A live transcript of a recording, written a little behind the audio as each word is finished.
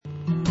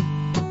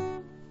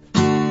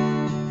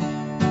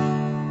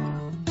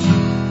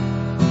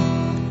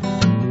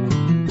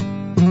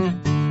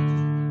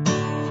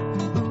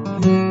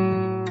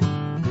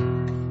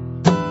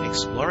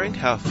Exploring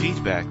how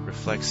feedback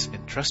reflects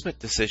entrustment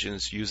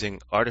decisions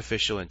using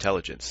artificial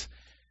intelligence.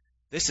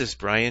 This is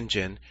Brian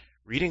Jin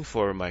reading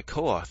for my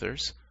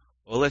co-authors,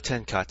 Ola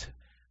Tenkat,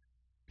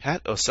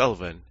 Pat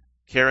O'Sullivan,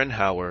 Karen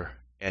Hauer,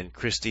 and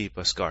Christy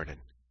Busgarden.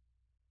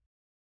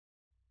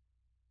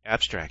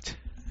 Abstract.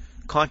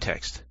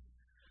 Context.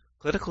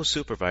 Clinical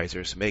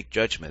supervisors make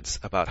judgments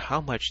about how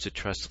much to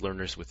trust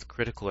learners with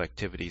critical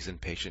activities in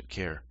patient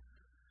care.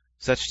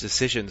 Such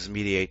decisions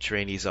mediate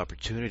trainees'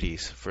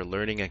 opportunities for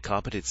learning and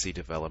competency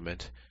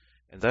development,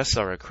 and thus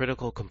are a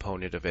critical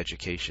component of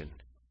education.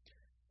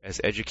 As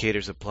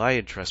educators apply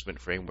entrustment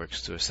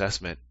frameworks to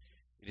assessment,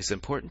 it is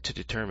important to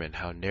determine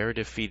how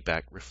narrative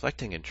feedback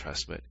reflecting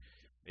entrustment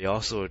may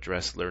also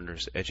address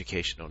learners'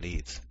 educational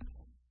needs.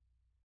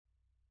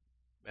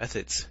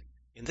 Methods.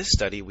 In this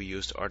study, we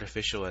used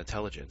artificial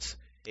intelligence,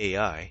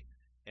 AI,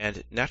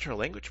 and natural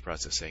language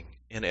processing,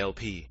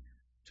 NLP,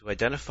 to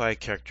identify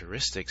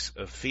characteristics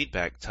of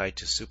feedback tied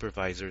to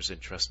supervisors'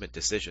 entrustment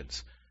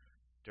decisions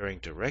during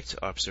direct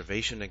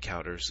observation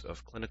encounters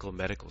of clinical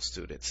medical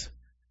students,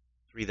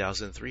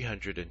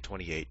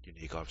 3,328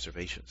 unique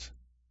observations.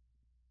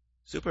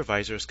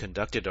 Supervisors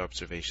conducted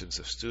observations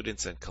of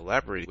students and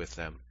collaborated with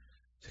them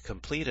to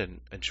complete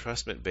an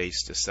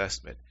entrustment-based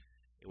assessment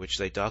in which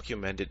they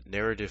documented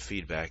narrative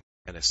feedback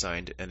and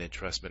assigned an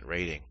entrustment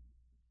rating.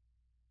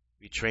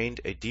 We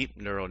trained a deep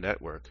neural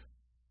network,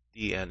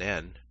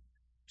 DNN,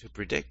 to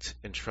predict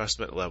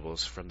entrustment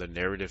levels from the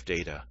narrative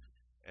data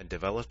and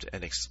developed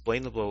an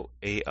explainable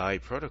AI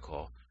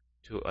protocol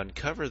to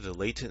uncover the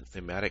latent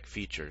thematic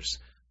features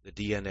the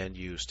DNN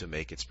used to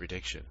make its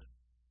prediction.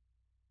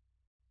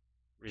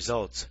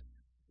 Results.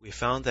 We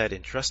found that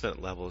entrustment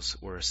levels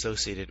were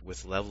associated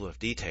with level of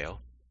detail,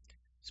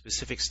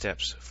 specific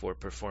steps for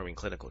performing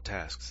clinical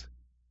tasks,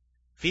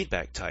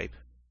 feedback type,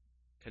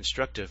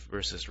 constructive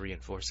versus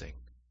reinforcing,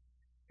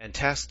 and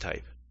task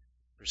type,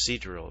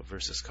 procedural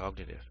versus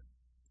cognitive.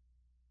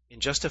 In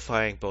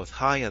justifying both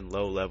high and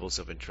low levels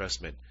of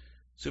entrustment,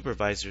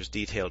 supervisors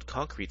detailed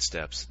concrete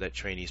steps that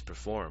trainees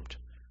performed,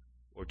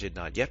 or did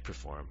not yet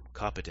perform,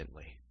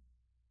 competently.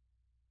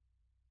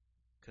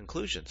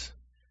 Conclusions.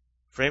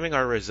 Framing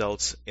our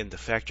results in the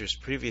factors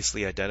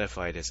previously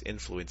identified as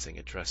influencing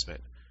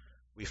entrustment,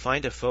 we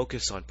find a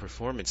focus on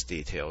performance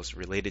details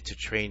related to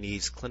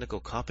trainees' clinical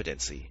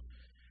competency,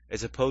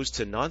 as opposed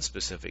to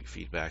nonspecific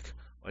feedback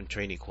on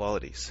trainee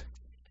qualities.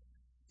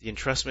 The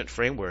entrustment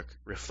framework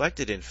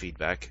reflected in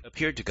feedback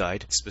appeared to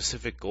guide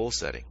specific goal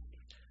setting,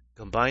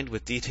 combined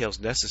with details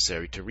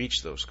necessary to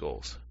reach those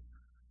goals.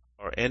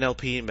 Our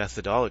NLP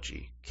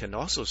methodology can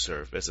also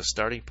serve as a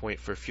starting point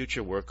for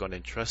future work on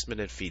entrustment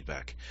and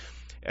feedback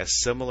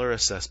as similar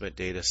assessment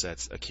data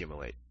sets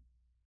accumulate.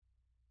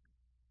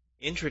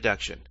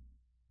 Introduction.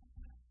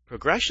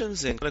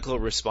 Progressions in clinical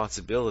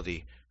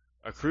responsibility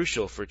are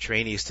crucial for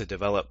trainees to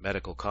develop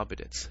medical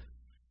competence.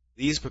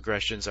 These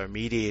progressions are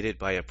mediated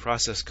by a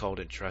process called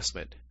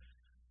entrustment,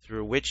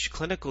 through which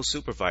clinical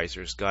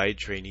supervisors guide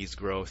trainees'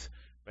 growth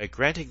by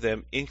granting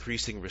them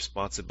increasing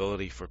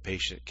responsibility for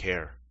patient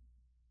care.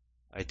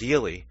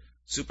 Ideally,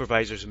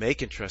 supervisors make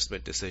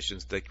entrustment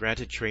decisions that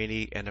grant a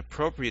trainee an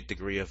appropriate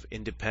degree of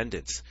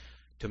independence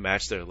to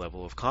match their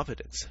level of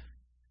competence.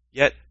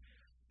 Yet,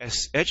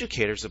 as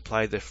educators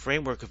apply the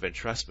framework of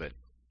entrustment,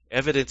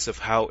 evidence of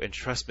how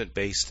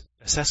entrustment-based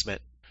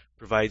assessment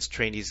provides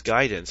trainees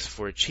guidance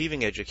for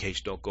achieving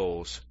educational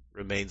goals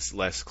remains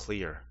less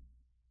clear.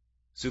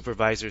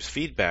 Supervisors'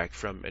 feedback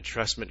from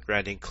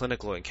entrustment-granting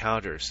clinical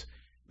encounters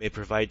may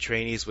provide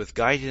trainees with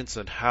guidance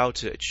on how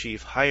to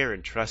achieve higher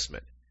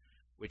entrustment,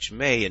 which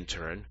may, in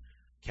turn,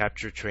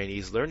 capture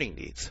trainees' learning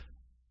needs.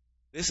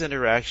 This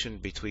interaction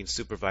between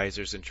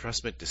supervisors'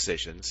 entrustment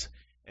decisions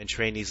and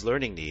trainees'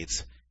 learning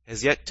needs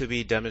has yet to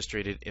be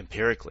demonstrated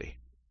empirically.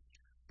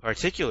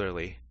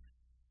 Particularly,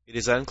 it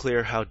is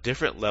unclear how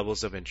different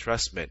levels of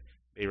entrustment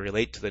may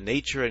relate to the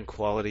nature and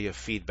quality of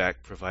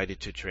feedback provided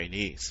to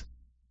trainees.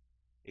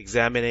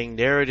 Examining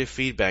narrative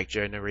feedback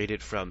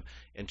generated from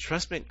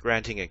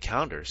entrustment-granting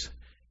encounters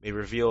may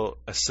reveal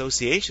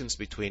associations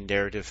between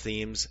narrative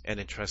themes and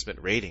entrustment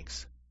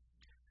ratings.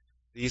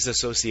 These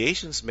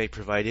associations may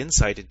provide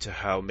insight into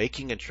how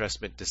making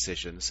entrustment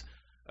decisions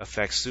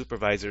affects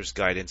supervisors'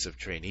 guidance of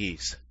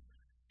trainees,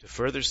 to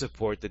further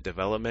support the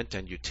development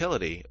and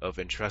utility of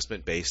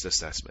entrustment-based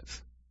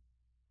assessments.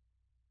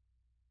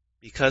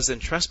 Because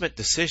entrustment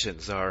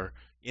decisions are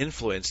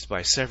influenced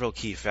by several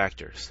key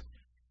factors,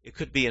 it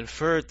could be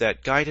inferred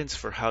that guidance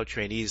for how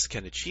trainees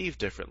can achieve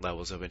different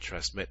levels of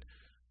entrustment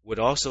would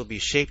also be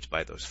shaped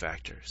by those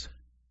factors.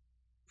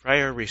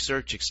 Prior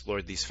research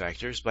explored these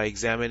factors by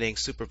examining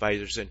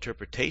supervisors'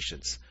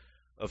 interpretations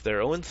of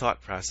their own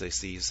thought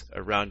processes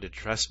around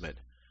entrustment,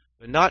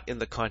 but not in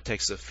the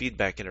context of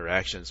feedback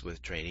interactions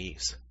with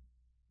trainees.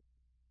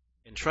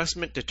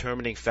 Entrustment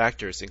determining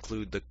factors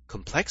include the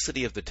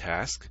complexity of the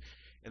task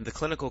and the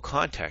clinical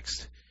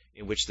context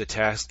in which the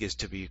task is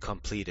to be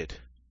completed.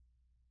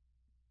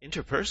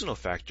 Interpersonal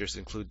factors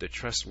include the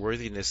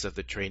trustworthiness of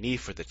the trainee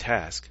for the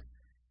task,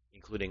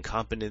 including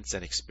competence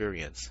and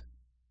experience,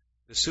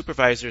 the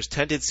supervisor's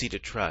tendency to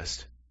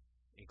trust,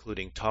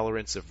 including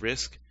tolerance of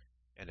risk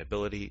and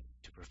ability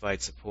to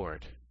provide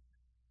support,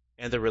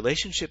 and the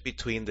relationship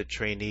between the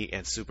trainee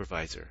and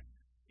supervisor,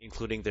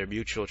 including their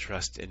mutual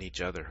trust in each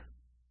other.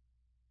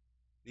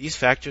 These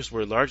factors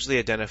were largely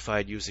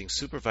identified using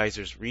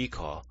supervisors'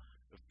 recall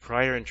of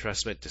prior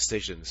entrustment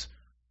decisions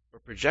or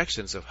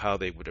projections of how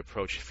they would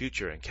approach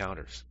future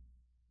encounters.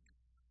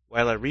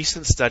 While a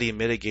recent study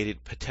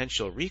mitigated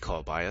potential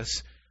recall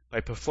bias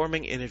by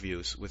performing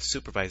interviews with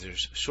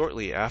supervisors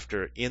shortly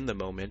after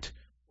in-the-moment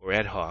or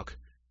ad hoc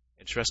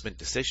entrustment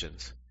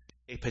decisions,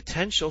 a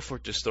potential for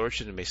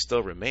distortion may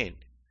still remain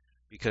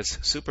because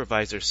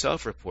supervisor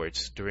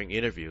self-reports during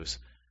interviews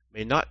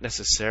may not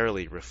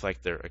necessarily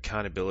reflect their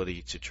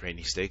accountability to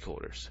trainee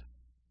stakeholders.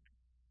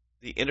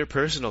 The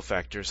interpersonal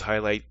factors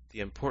highlight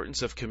the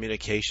importance of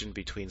communication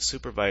between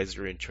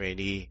supervisor and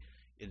trainee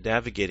in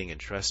navigating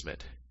entrustment,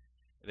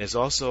 and is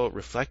also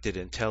reflected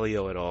in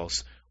Teleo et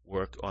al.'s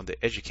work on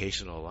the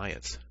Educational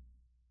Alliance.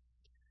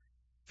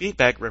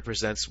 Feedback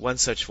represents one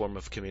such form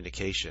of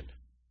communication.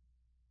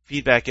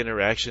 Feedback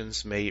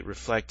interactions may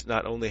reflect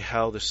not only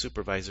how the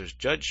supervisors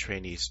judge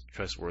trainees'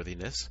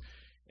 trustworthiness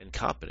and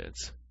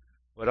competence,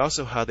 but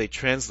also how they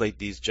translate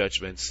these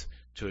judgments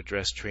to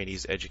address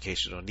trainees'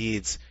 educational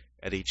needs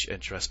at each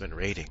entrustment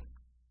rating.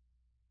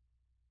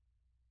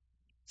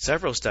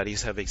 Several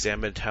studies have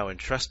examined how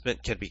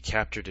entrustment can be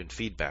captured in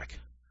feedback.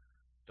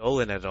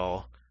 Dolan et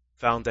al.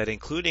 Found that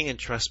including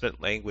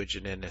entrustment language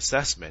in an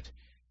assessment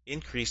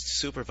increased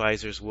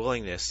supervisors'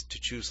 willingness to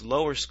choose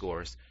lower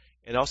scores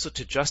and also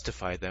to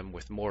justify them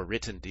with more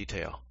written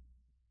detail.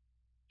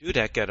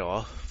 Dudek et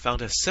al.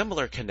 Found a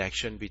similar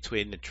connection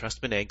between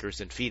entrustment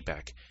anchors and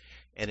feedback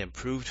and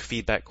improved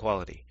feedback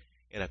quality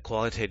in a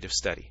qualitative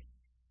study.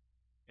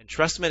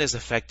 Entrustment is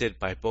affected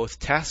by both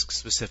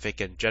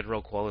task-specific and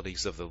general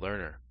qualities of the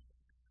learner.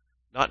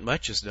 Not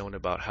much is known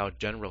about how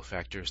general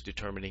factors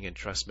determining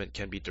entrustment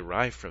can be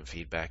derived from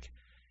feedback,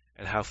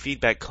 and how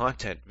feedback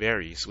content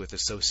varies with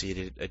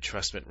associated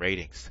entrustment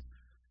ratings.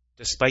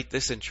 Despite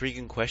this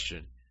intriguing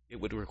question, it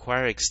would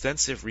require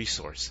extensive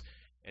resource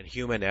and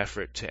human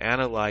effort to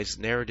analyze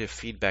narrative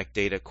feedback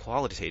data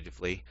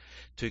qualitatively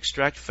to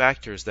extract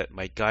factors that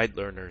might guide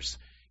learners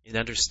in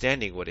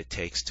understanding what it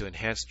takes to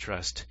enhance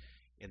trust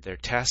in their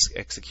task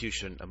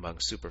execution among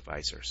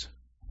supervisors.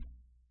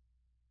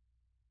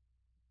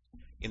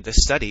 In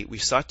this study, we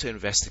sought to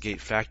investigate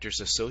factors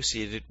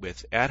associated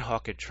with ad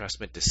hoc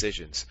entrustment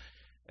decisions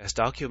as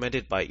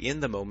documented by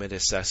in-the-moment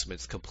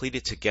assessments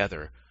completed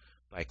together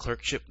by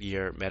clerkship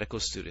year medical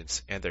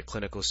students and their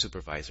clinical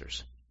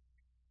supervisors.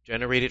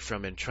 Generated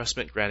from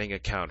entrustment granting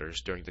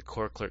encounters during the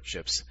core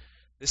clerkships,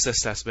 this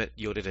assessment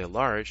yielded a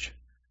large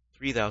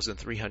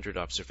 3,300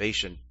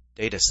 observation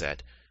dataset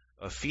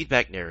of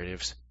feedback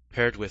narratives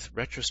paired with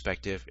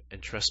retrospective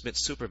entrustment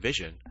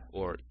supervision,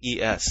 or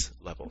ES,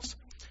 levels,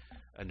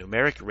 a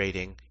numeric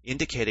rating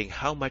indicating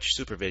how much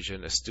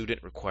supervision a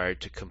student required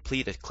to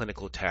complete a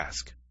clinical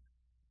task.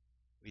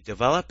 We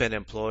develop and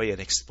employ an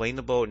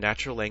explainable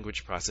natural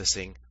language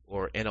processing,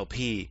 or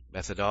NLP,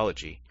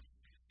 methodology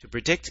to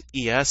predict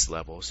ES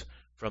levels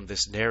from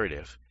this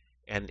narrative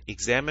and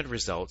examine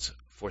results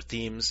for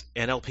themes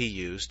NLP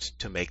used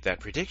to make that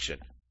prediction,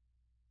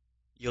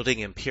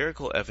 yielding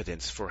empirical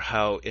evidence for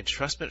how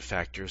entrustment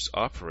factors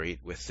operate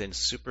within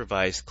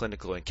supervised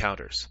clinical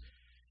encounters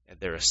and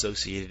their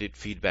associated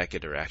feedback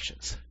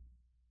interactions.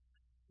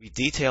 We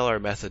detail our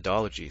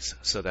methodologies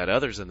so that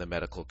others in the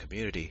medical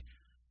community,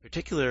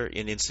 particularly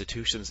in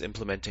institutions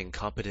implementing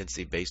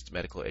competency-based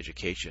medical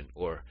education,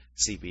 or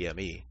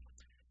CBME,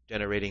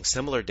 generating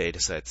similar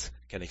datasets,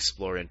 can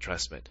explore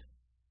entrustment.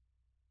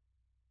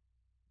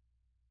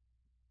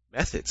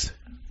 Methods.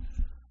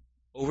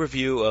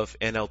 Overview of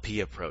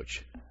NLP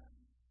approach.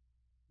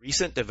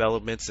 Recent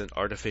developments in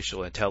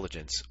artificial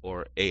intelligence,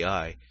 or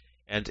AI,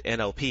 and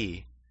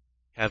NLP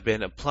have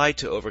been applied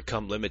to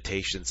overcome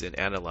limitations in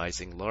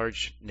analyzing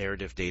large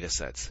narrative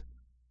datasets.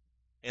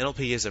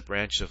 NLP is a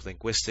branch of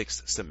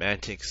linguistics,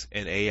 semantics,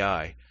 and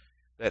AI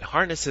that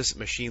harnesses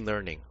machine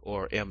learning,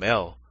 or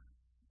ML,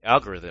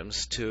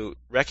 algorithms to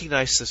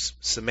recognize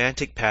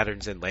semantic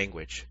patterns in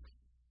language.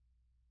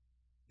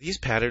 These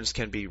patterns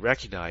can be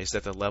recognized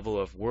at the level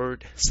of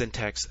word,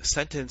 syntax,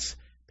 sentence,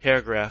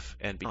 paragraph,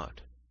 and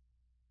beyond.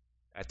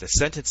 At the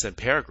sentence and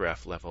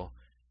paragraph level,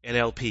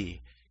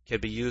 NLP can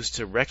be used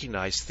to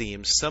recognize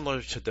themes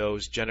similar to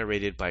those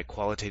generated by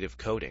qualitative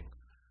coding,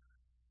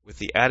 with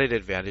the added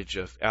advantage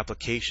of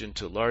application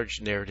to large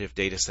narrative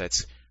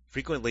datasets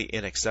frequently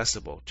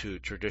inaccessible to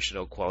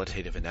traditional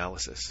qualitative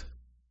analysis.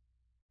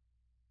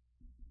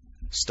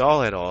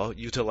 Stahl et al.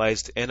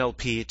 Utilized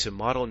NLP to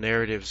model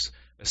narratives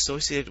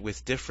associated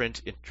with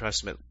different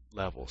entrustment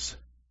levels.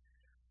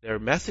 Their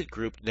method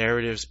grouped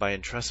narratives by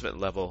entrustment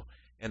level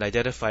and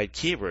identified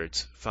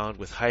keywords found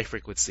with high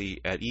frequency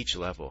at each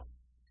level.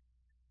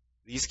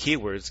 These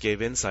keywords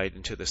gave insight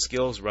into the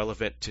skills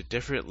relevant to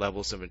different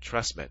levels of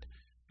entrustment,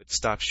 but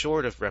stopped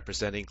short of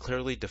representing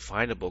clearly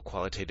definable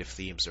qualitative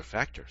themes or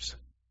factors.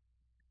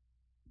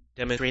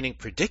 Demonstrating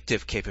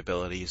predictive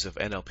capabilities of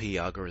NLP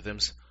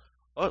algorithms,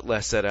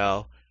 Otles et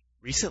al.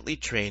 recently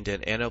trained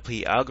an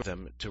NLP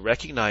algorithm to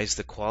recognize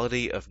the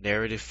quality of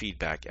narrative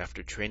feedback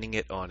after training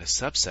it on a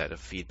subset of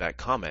feedback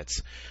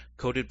comments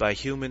coded by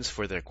humans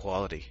for their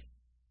quality.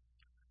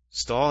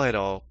 Stahl et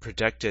al.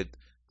 Predicted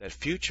that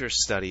future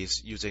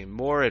studies using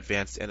more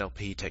advanced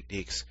NLP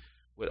techniques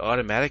would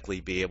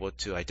automatically be able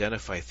to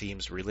identify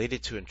themes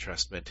related to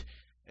entrustment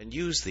and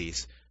use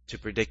these to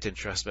predict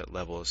entrustment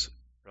levels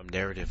from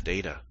narrative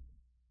data.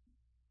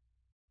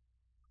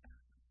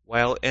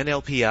 While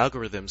NLP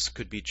algorithms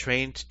could be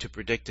trained to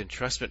predict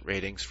entrustment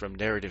ratings from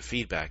narrative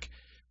feedback,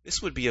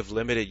 this would be of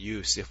limited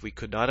use if we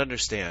could not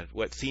understand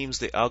what themes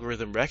the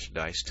algorithm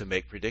recognized to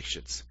make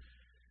predictions.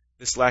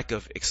 This lack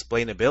of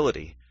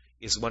explainability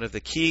is one of the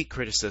key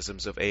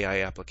criticisms of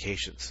AI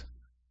applications.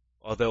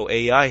 Although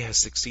AI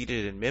has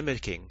succeeded in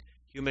mimicking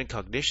human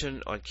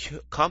cognition on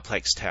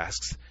complex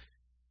tasks,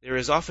 there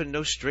is often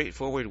no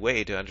straightforward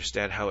way to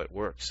understand how it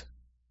works.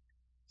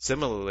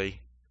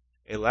 Similarly,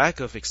 a lack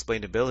of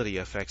explainability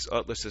affects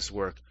Atlas's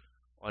work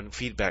on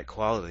feedback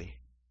quality.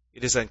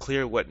 It is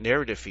unclear what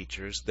narrative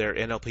features their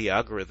NLP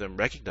algorithm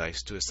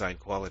recognized to assign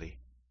quality.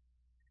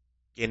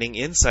 Gaining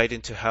insight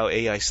into how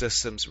AI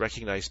systems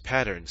recognize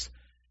patterns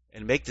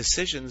and make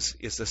decisions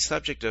is the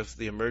subject of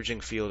the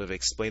emerging field of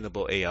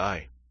explainable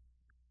AI.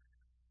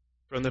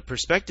 From the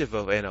perspective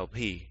of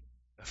NLP,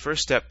 a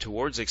first step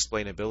towards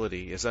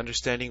explainability is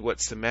understanding what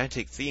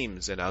semantic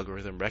themes an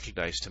algorithm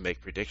recognizes to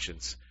make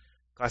predictions,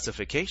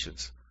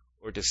 classifications,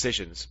 or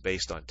decisions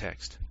based on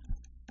text.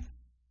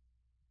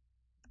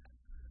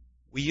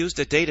 We used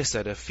a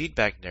dataset of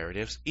feedback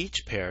narratives,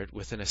 each paired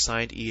with an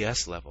assigned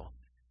ES level,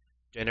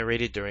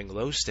 generated during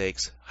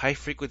low-stakes,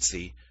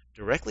 high-frequency,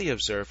 directly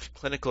observed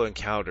clinical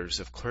encounters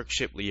of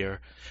clerkship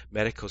year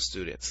medical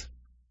students.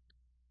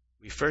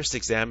 We first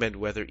examined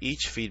whether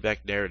each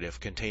feedback narrative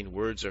contained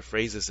words or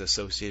phrases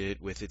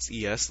associated with its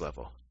ES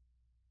level.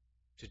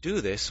 To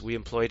do this, we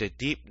employed a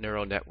deep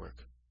neural network,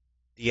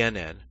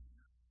 DNN,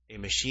 a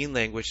machine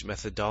language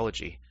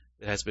methodology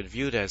that has been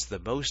viewed as the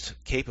most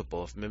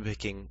capable of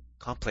mimicking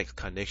complex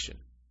cognition.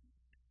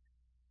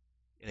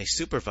 In a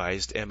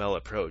supervised ML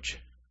approach,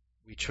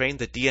 we trained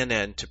the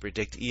DNN to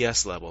predict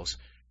ES levels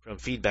from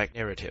feedback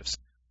narratives,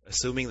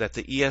 assuming that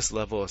the ES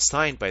level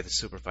assigned by the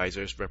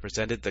supervisors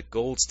represented the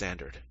gold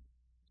standard.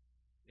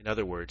 In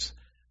other words,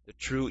 the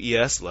true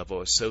ES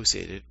level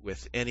associated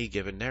with any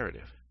given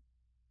narrative.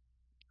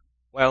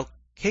 While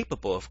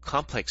capable of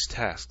complex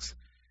tasks,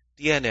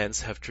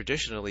 DNNs have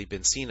traditionally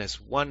been seen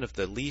as one of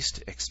the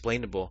least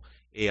explainable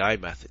AI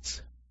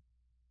methods.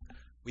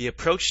 We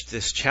approached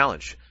this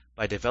challenge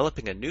by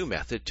developing a new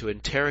method to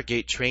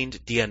interrogate trained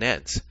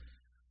DNNs,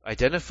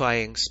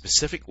 identifying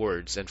specific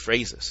words and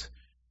phrases,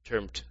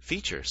 termed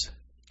features,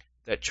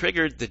 that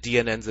triggered the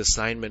DNN's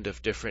assignment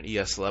of different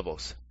ES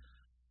levels,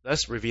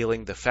 thus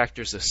revealing the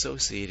factors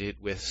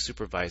associated with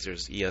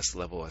supervisors' ES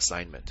level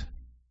assignment.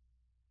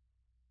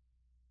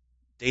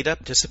 Data,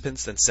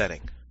 participants, and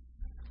setting.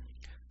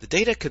 The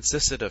data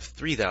consisted of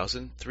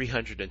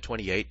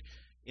 3,328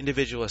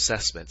 individual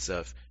assessments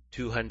of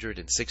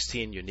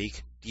 216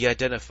 unique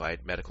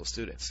de-identified medical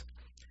students,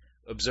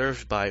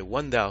 observed by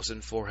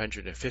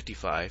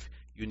 1,455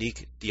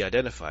 unique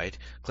de-identified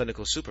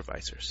clinical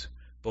supervisors,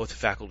 both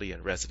faculty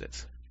and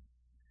residents.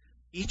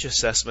 Each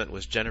assessment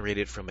was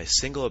generated from a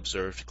single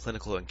observed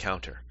clinical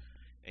encounter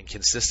and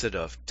consisted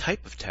of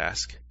type of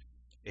task,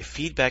 a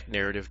feedback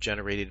narrative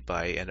generated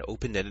by an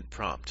open-ended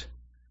prompt,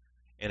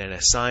 and an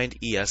assigned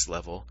ES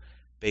level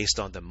based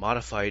on the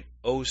modified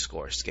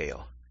O-score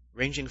scale,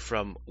 ranging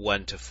from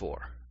 1 to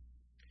 4,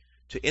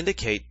 to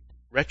indicate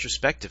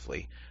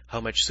retrospectively how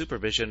much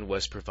supervision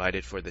was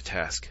provided for the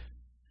task.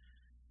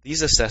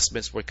 These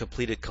assessments were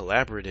completed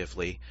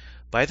collaboratively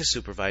by the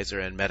supervisor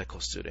and medical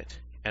student,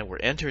 and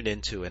were entered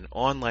into an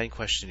online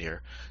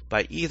questionnaire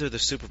by either the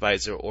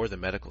supervisor or the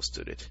medical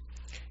student,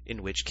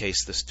 in which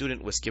case the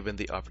student was given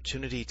the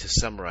opportunity to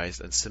summarize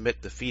and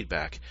submit the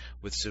feedback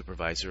with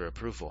supervisor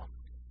approval.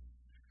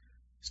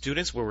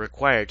 Students were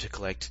required to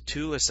collect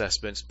 2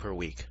 assessments per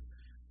week.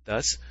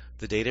 Thus,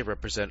 the data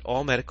represent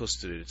all medical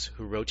students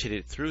who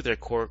rotated through their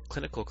core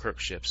clinical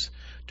clerkships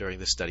during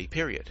the study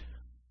period.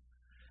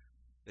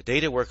 The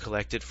data were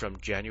collected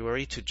from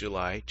January to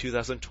July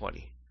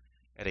 2020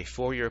 at a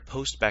 4-year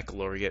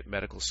post-baccalaureate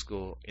medical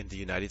school in the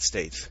United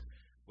States,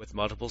 with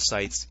multiple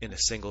sites in a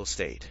single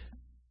state.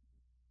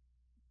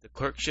 The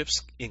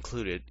clerkships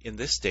included in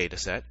this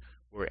dataset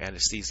were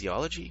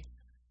anesthesiology,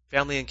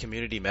 family and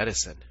community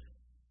medicine,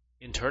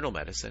 internal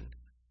medicine,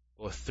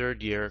 both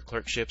third-year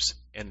clerkships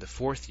and the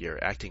fourth-year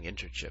acting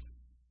internship,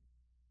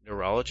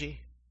 neurology,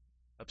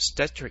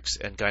 obstetrics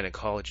and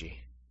gynecology,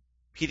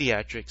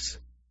 pediatrics,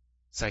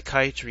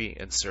 psychiatry,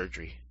 and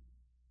surgery.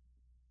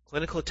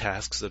 Clinical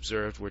tasks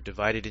observed were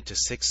divided into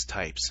 6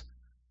 types: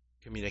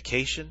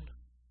 communication,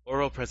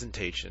 oral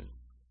presentation,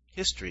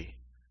 history,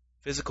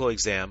 physical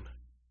exam,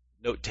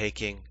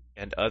 note-taking,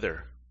 and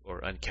other,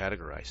 or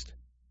uncategorized.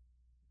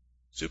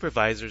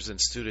 Supervisors and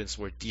students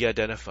were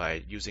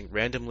de-identified using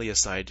randomly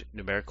assigned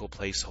numerical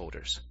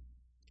placeholders.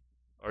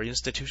 Our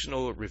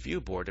institutional review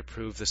board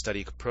approved the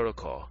study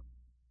protocol.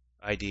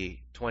 ID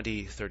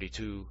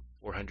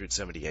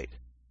 2032-478.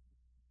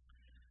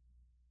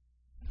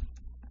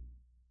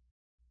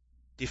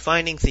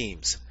 Defining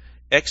themes.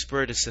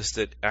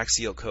 Expert-assisted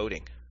axial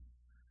coding.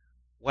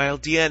 While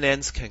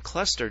DNNs can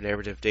cluster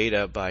narrative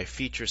data by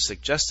features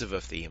suggestive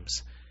of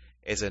themes,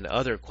 as in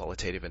other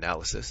qualitative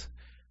analysis,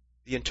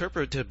 the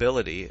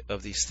interpretability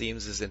of these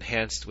themes is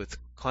enhanced with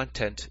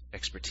content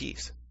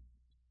expertise.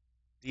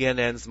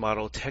 DNNs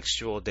model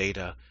textual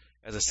data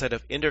as a set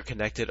of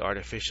interconnected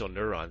artificial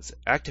neurons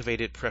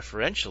activated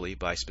preferentially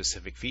by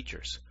specific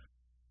features,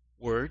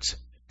 words,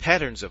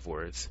 patterns of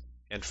words,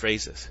 and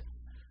phrases.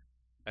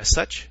 As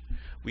such,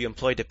 we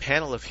employed a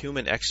panel of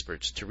human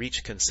experts to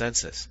reach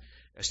consensus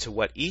as to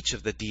what each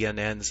of the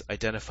DNN's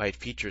identified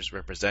features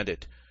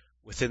represented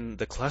within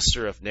the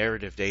cluster of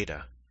narrative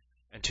data,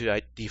 and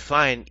to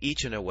define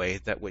each in a way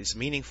that was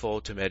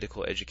meaningful to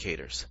medical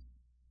educators.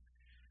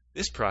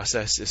 This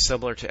process is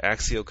similar to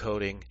axial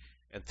coding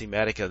and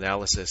thematic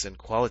analysis and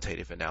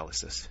qualitative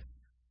analysis.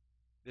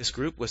 This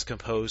group was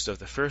composed of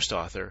the first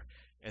author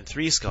and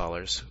 3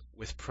 scholars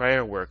with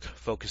prior work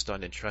focused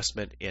on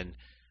entrustment in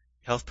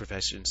health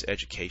professions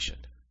education.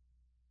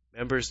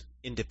 Members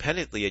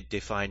independently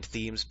defined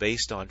themes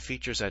based on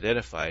features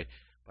identified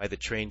by the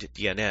trained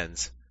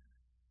DNNs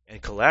and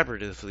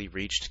collaboratively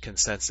reached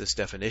consensus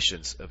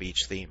definitions of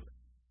each theme.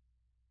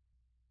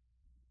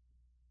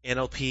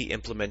 NLP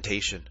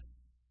implementation.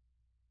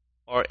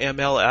 Our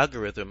ML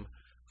algorithm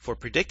for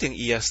predicting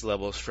ES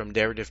levels from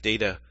narrative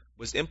data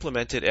was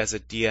implemented as a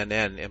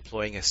DNN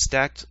employing a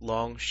stacked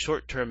long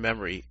short-term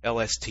memory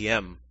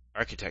LSTM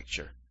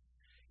architecture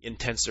in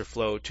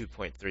TensorFlow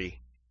 2.3.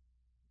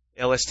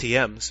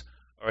 LSTMs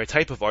are a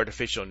type of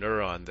artificial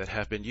neuron that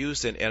have been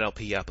used in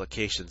NLP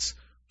applications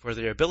for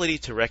their ability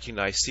to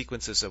recognize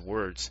sequences of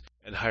words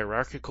and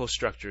hierarchical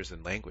structures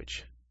in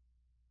language.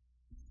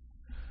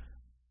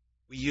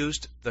 We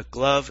used the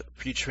GloVe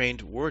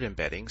pre-trained word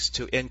embeddings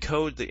to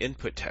encode the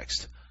input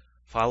text,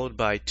 followed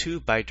by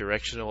 2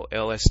 bidirectional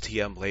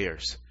LSTM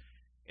layers,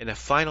 and a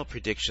final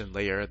prediction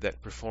layer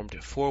that performed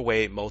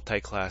 4-way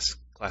multi-class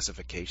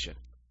classification.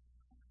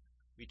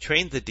 We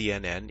trained the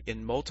DNN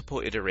in multiple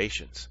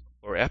iterations,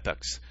 or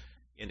epochs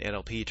in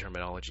NLP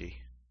terminology,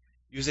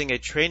 using a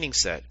training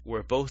set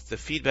where both the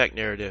feedback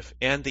narrative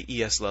and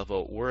the ES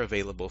level were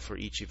available for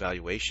each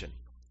evaluation,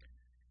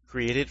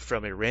 created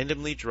from a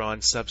randomly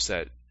drawn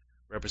subset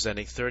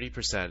representing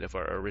 30% of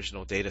our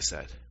original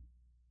dataset.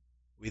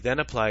 We then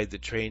applied the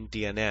trained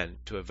DNN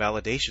to a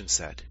validation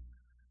set,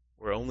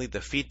 where only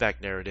the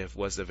feedback narrative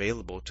was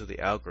available to the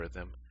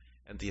algorithm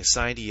and the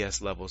assigned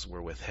ES levels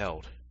were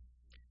withheld,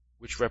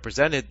 which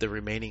represented the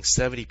remaining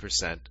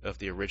 70% of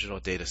the original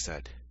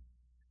dataset.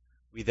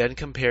 We then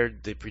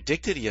compared the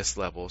predicted ES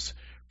levels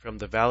from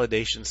the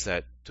validation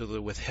set to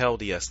the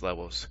withheld ES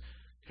levels,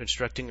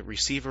 constructing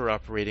receiver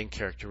operating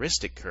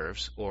characteristic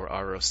curves, or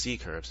ROC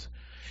curves,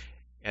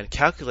 and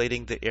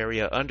calculating the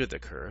area under the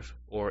curve,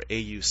 or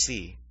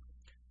AUC,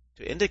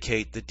 to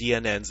indicate the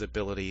DNN's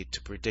ability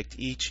to predict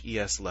each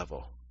ES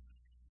level.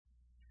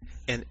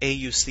 An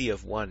AUC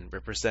of 1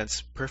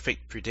 represents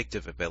perfect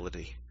predictive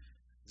ability.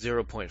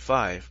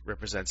 0.5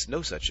 represents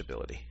no such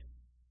ability.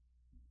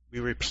 We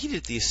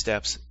repeated these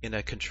steps in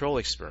a control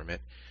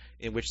experiment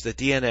in which the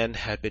DNN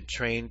had been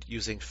trained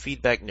using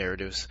feedback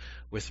narratives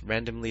with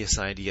randomly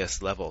assigned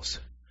ES levels,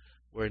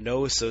 where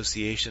no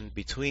association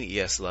between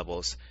ES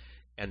levels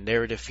and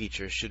narrative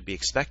features should be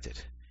expected,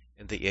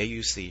 and the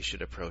AUC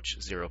should approach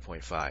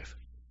 0.5.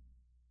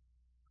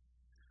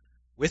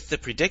 With the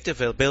predictive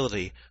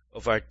ability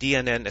of our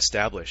DNN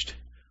established,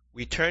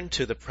 we turned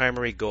to the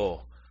primary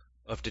goal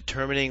of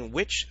determining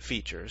which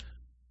features,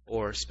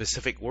 or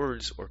specific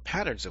words or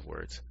patterns of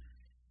words,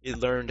 it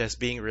learned as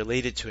being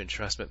related to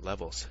entrustment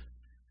levels.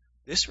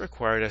 This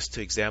required us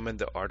to examine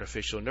the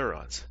artificial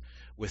neurons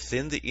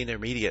within the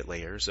intermediate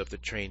layers of the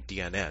trained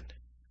DNN.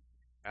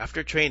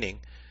 After training,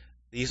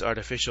 these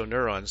artificial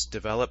neurons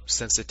develop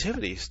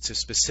sensitivities to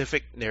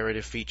specific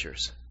narrative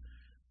features.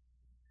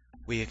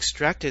 We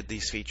extracted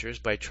these features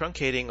by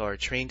truncating our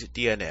trained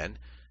DNN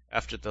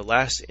after the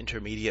last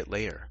intermediate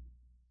layer,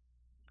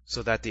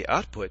 so that the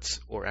outputs,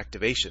 or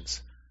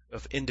activations,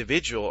 of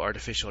individual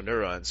artificial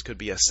neurons could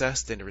be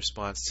assessed in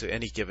response to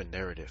any given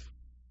narrative.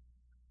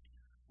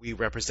 We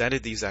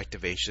represented these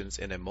activations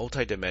in a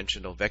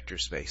multidimensional vector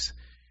space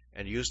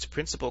and used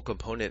principal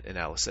component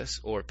analysis,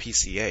 or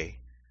PCA,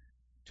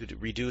 to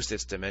reduce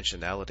its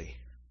dimensionality.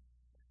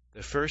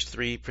 The first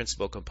 3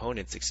 principal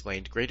components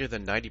explained greater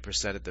than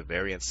 90% of the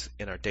variance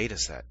in our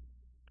dataset.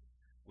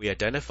 We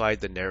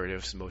identified the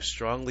narratives most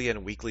strongly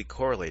and weakly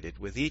correlated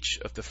with each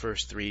of the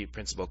first 3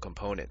 principal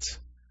components,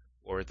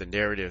 or the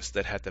narratives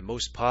that had the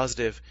most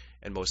positive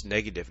and most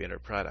negative inner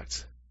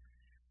products,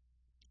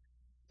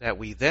 that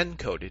we then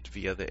coded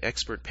via the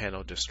expert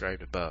panel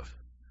described above.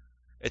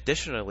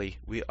 Additionally,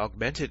 we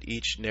augmented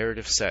each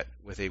narrative set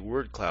with a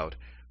word cloud,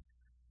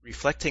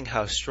 reflecting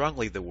how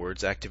strongly the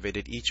words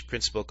activated each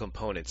principal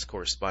component's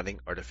corresponding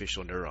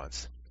artificial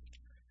neurons.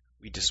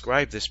 We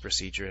describe this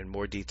procedure in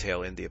more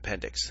detail in the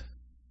appendix.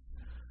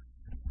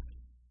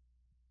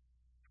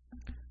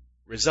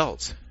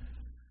 Results.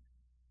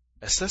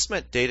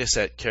 Assessment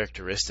dataset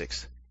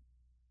characteristics.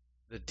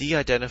 The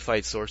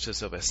de-identified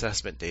sources of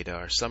assessment data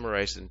are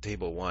summarized in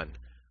Table 1,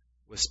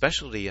 with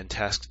specialty and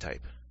task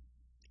type.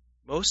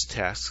 Most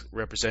tasks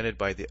represented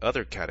by the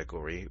other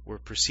category were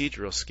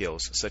procedural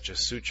skills such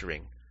as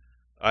suturing,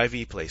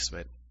 IV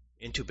placement,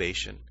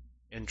 intubation,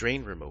 and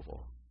drain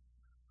removal.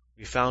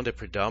 We found a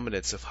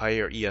predominance of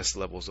higher ES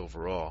levels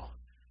overall,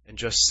 and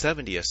just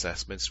 70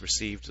 assessments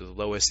received the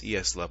lowest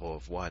ES level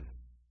of 1.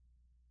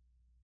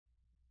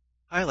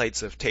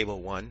 Highlights of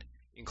Table 1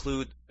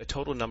 include a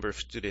total number of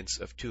students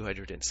of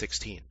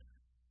 216,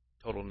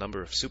 total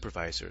number of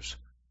supervisors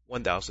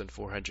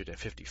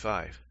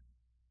 1,455,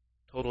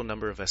 total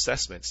number of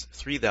assessments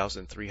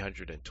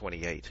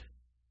 3,328.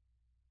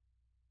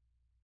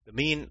 The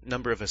mean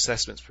number of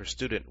assessments per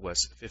student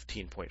was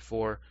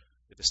 15.4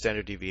 with a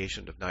standard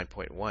deviation of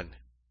 9.1,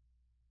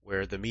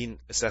 where the mean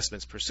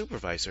assessments per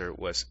supervisor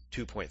was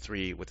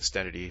 2.3 with a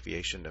standard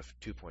deviation of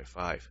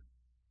 2.5.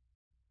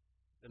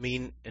 The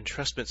mean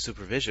entrustment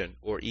supervision,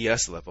 or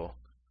ES level,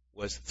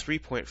 was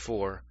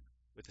 3.4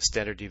 with a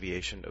standard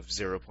deviation of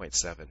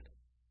 0.7.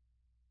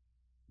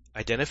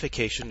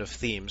 Identification of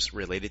themes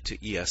related to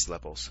ES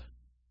levels.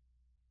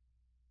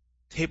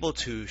 Table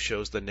 2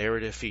 shows the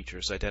narrative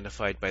features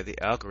identified by the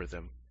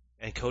algorithm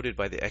and coded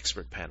by the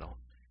expert panel,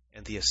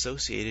 and the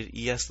associated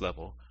ES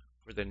level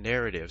for the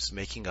narratives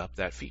making up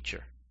that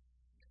feature.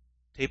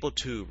 Table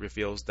 2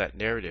 reveals that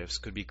narratives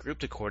could be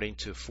grouped according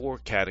to 4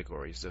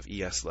 categories of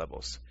ES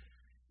levels,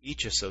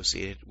 each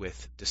associated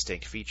with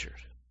distinct features.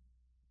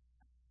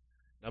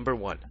 Number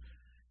 1.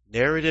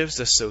 Narratives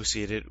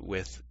associated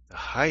with the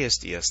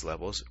highest ES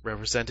levels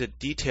represented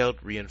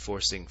detailed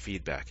reinforcing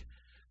feedback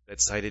that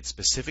cited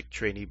specific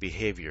trainee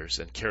behaviors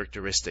and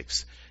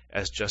characteristics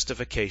as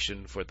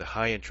justification for the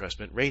high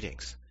entrustment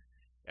ratings.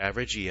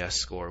 Average ES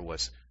score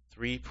was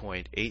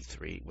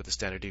 3.83 with a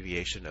standard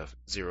deviation of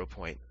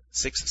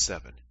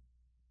 0.67.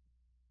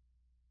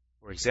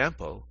 For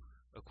example,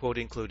 a quote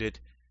included,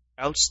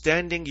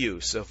 "Outstanding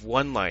use of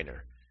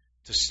one-liner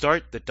to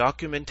start the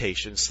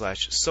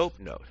documentation/SOAP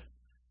note.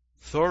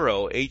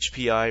 Thorough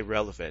HPI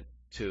relevant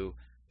to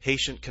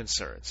patient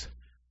concerns.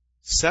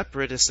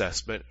 Separate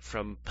assessment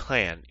from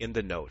plan in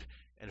the note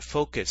and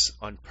focus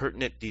on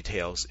pertinent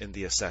details in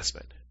the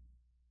assessment."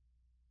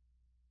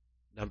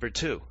 Number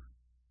 2.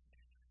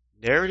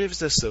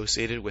 Narratives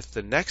associated with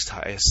the next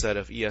highest set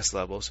of ES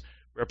levels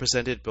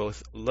represented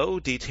both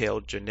low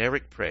detailed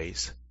generic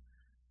praise,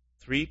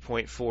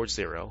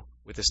 3.40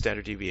 with a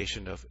standard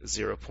deviation of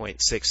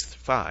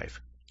 0.65,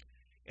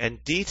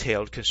 and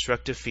detailed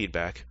constructive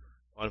feedback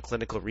on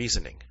clinical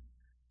reasoning,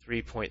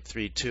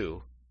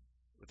 3.32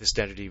 with a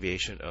standard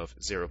deviation of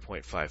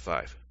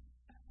 0.55.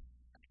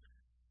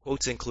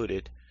 Quotes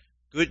included,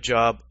 "Good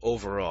job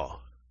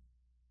overall,"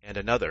 and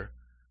another,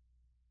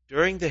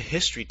 "During the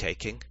history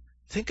taking,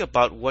 think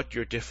about what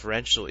your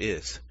differential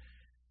is,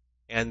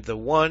 and the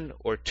 1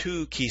 or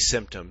 2 key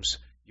symptoms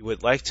you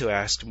would like to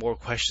ask more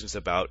questions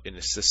about in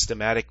a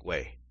systematic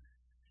way,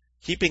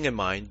 keeping in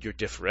mind your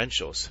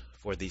differentials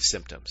for these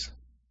symptoms."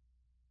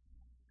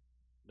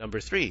 Number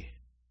 3.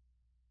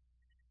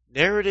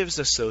 Narratives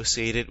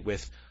associated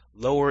with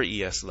lower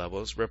ES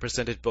levels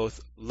represented both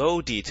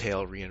low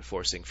detail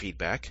reinforcing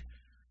feedback,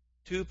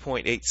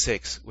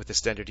 2.86 with a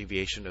standard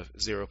deviation of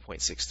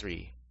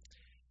 0.63,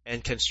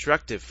 and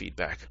constructive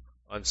feedback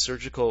on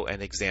surgical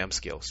and exam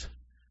skills,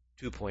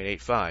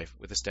 2.85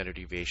 with a standard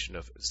deviation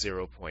of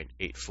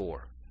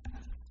 0.84.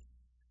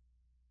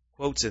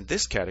 Quotes in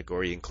this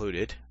category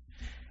included,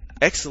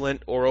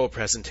 "Excellent oral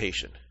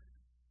presentation,"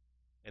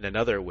 and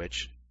another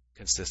which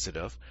consisted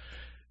of,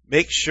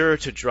 "Make sure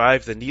to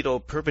drive the needle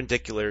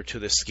perpendicular to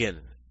the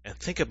skin and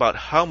think about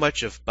how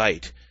much of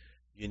bite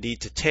you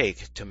need to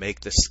take to make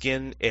the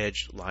skin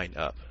edge line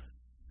up."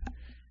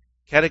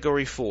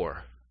 Category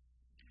 4.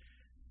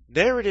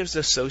 Narratives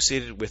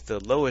associated with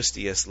the lowest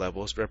ES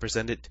levels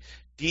represented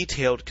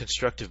detailed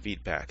constructive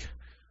feedback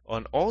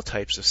on all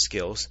types of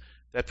skills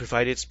that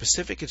provided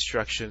specific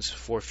instructions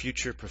for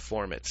future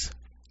performance,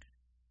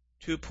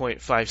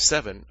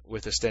 2.57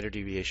 with a standard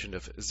deviation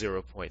of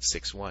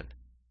 0.61.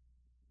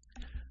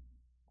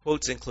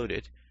 Quotes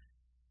included,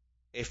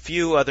 "A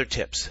few other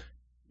tips.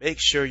 Make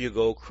sure you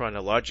go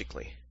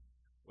chronologically.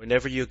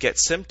 Whenever you get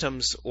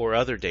symptoms or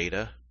other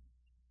data,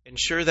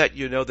 ensure that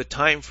you know the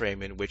time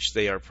frame in which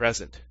they are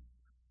present.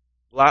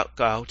 Block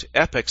out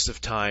epochs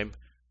of time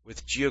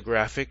with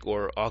geographic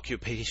or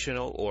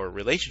occupational or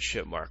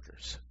relationship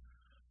markers.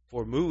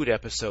 For mood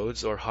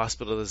episodes or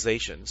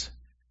hospitalizations,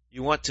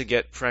 you want to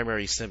get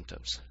primary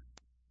symptoms."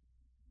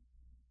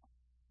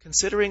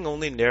 Considering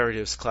only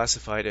narratives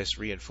classified as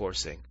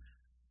reinforcing,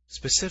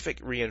 specific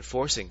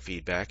reinforcing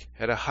feedback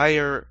had a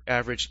higher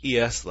average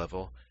ES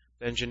level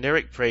than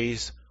generic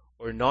praise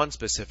or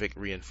non-specific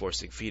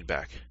reinforcing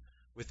feedback,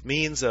 with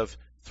means of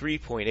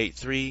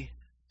 3.83,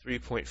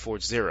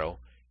 3.40,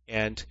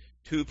 and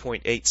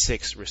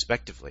 2.86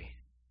 respectively.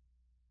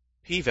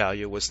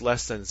 P-value was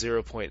less than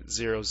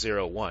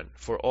 0.001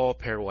 for all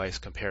pairwise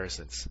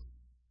comparisons.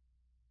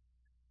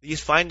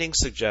 These findings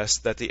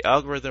suggest that the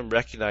algorithm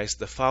recognized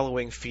the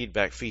following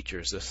feedback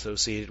features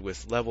associated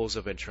with levels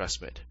of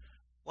entrustment.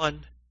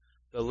 1.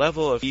 The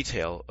level of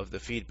detail of the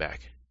feedback.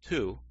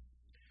 2.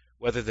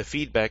 Whether the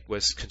feedback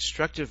was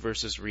constructive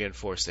versus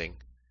reinforcing.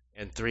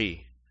 And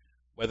 3.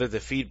 Whether the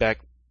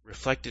feedback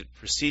reflected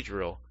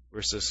procedural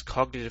versus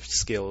cognitive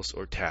skills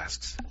or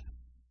tasks.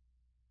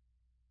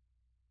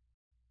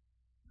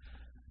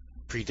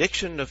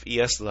 Prediction of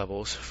ES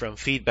levels from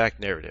feedback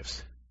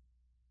narratives.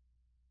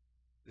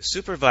 The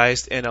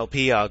supervised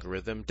NLP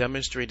algorithm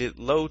demonstrated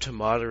low to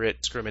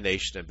moderate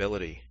discrimination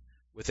ability,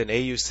 with an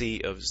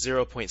AUC of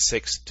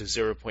 0.6 to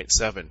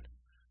 0.7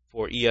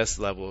 for ES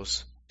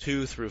levels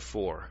 2 through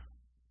 4,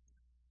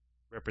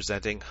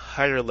 representing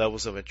higher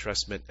levels of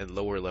entrustment and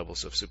lower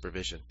levels of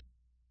supervision.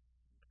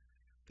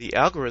 The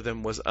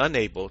algorithm was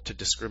unable to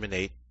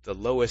discriminate the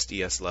lowest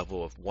ES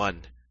level of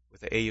 1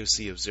 with an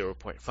AUC of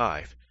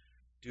 0.5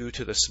 due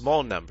to the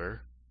small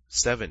number,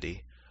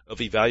 70, of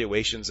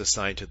evaluations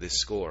assigned to this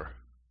score.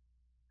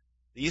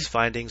 These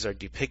findings are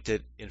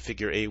depicted in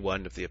Figure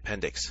A1 of the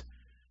appendix,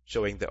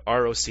 showing the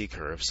ROC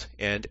curves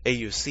and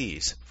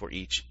AUCs for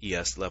each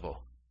ES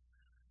level.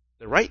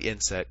 The right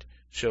inset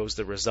shows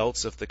the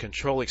results of the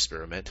control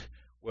experiment,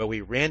 where we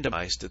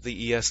randomized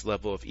the ES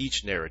level of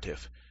each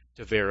narrative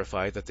to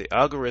verify that the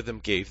algorithm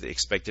gave the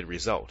expected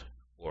result,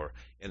 or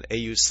an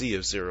AUC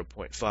of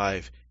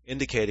 0.5,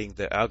 indicating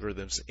the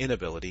algorithm's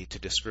inability to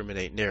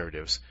discriminate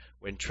narratives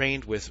when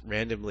trained with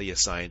randomly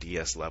assigned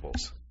ES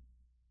levels.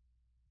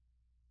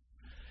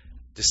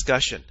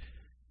 Discussion.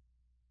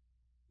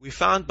 We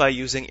found by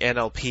using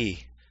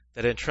NLP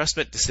that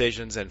entrustment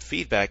decisions and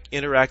feedback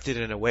interacted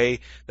in a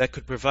way that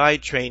could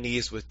provide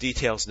trainees with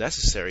details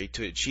necessary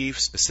to achieve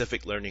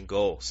specific learning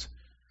goals.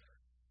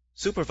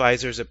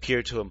 Supervisors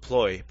appear to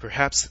employ,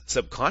 perhaps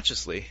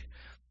subconsciously,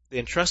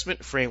 the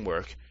entrustment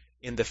framework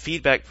in the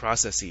feedback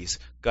processes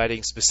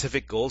guiding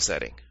specific goal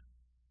setting,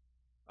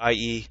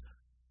 i.e.,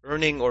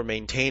 earning or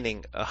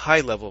maintaining a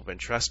high level of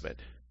entrustment,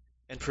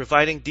 and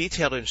providing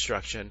detailed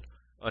instruction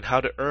on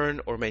how to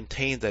earn or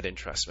maintain that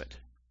entrustment.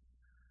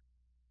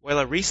 While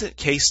a recent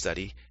case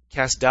study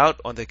cast doubt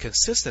on the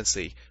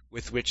consistency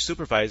with which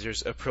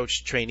supervisors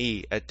approach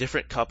trainee at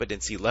different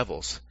competency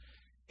levels,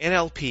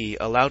 NLP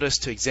allowed us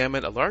to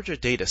examine a larger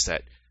data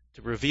set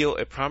to reveal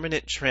a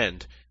prominent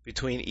trend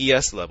between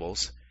ES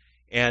levels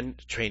and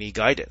trainee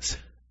guidance.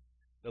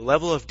 The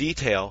level of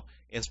detail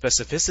and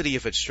specificity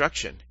of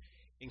instruction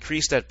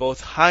increased at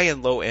both high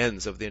and low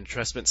ends of the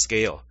entrustment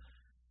scale,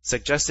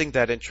 suggesting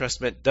that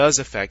entrustment does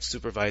affect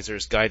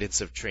supervisors'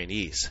 guidance of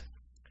trainees.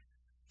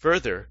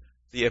 Further,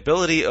 the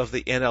ability of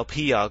the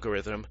NLP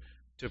algorithm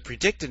to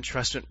predict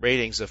entrustment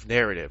ratings of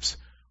narratives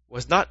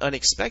was not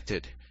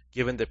unexpected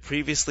given the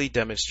previously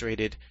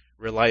demonstrated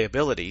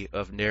reliability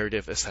of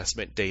narrative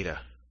assessment data.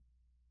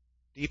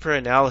 Deeper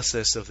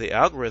analysis of the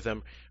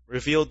algorithm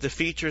revealed the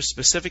features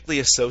specifically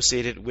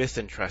associated with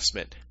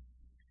entrustment.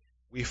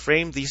 We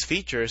framed these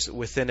features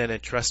within an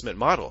entrustment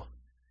model: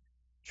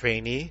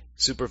 trainee,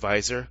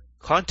 supervisor,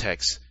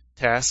 context,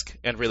 task,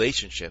 and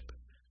relationship,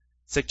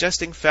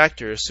 suggesting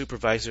factors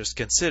supervisors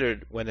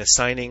considered when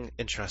assigning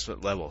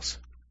entrustment levels.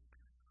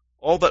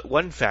 All but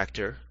one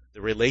factor,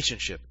 the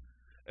relationship,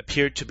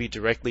 appeared to be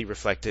directly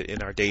reflected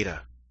in our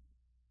data.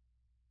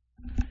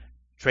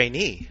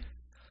 Trainee,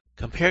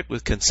 compared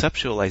with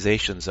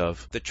conceptualizations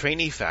of the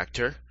trainee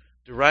factor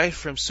derived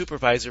from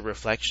supervisor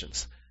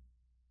reflections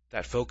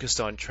that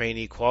focused on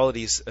trainee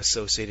qualities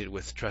associated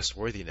with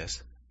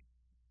trustworthiness.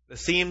 The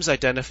themes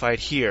identified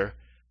here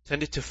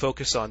tended to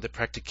focus on the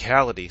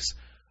practicalities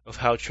of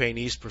how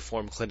trainees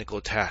perform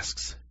clinical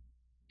tasks.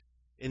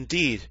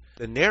 Indeed,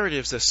 the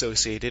narratives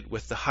associated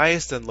with the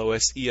highest and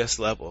lowest ES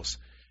levels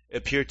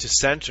appeared to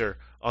center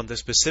on the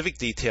specific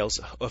details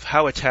of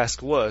how a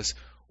task was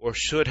or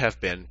should have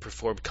been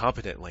performed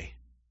competently.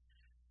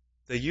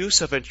 The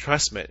use of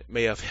entrustment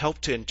may have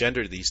helped to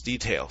engender these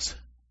details.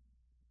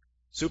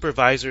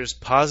 Supervisors'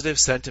 positive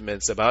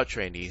sentiments about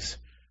trainees,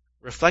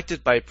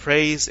 reflected by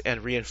praise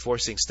and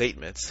reinforcing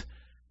statements,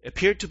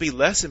 appeared to be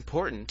less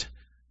important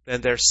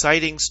than their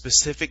citing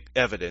specific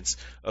evidence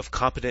of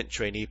competent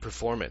trainee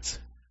performance.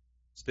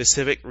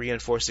 Specific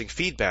reinforcing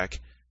feedback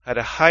had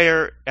a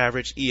higher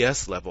average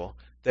ES level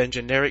than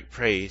generic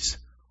praise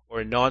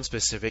or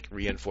non-specific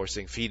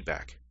reinforcing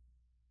feedback.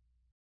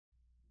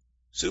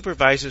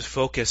 Supervisors'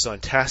 focus on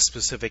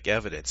task-specific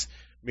evidence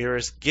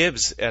mirrors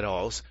Gibbs et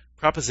al.'s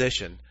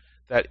proposition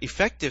that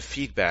effective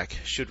feedback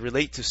should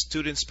relate to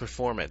students'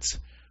 performance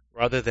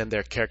rather than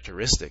their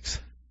characteristics.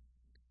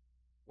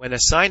 When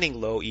assigning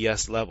low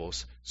ES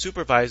levels,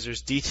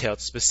 supervisors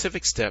detailed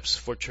specific steps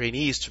for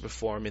trainees to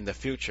perform in the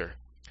future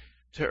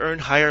to earn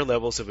higher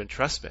levels of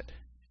entrustment.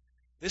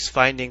 This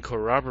finding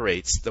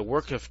corroborates the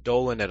work of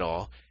Dolan et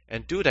al.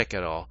 And Dudek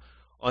et al.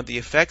 On the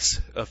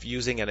effects of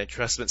using an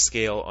entrustment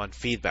scale on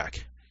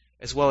feedback,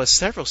 as well as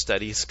several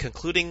studies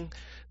concluding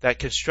that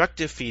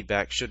constructive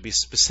feedback should be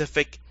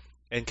specific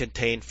and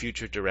contain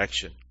future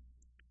direction.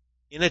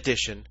 In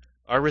addition,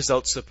 our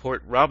results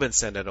support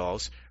Robinson et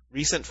al.'s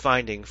recent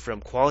finding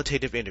from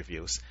qualitative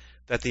interviews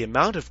that the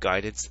amount of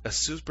guidance a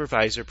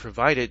supervisor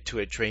provided to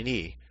a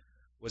trainee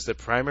was the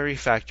primary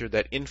factor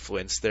that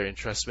influenced their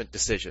entrustment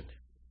decision,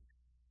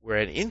 where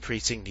an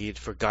increasing need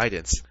for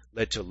guidance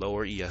led to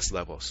lower ES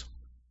levels.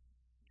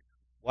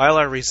 While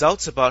our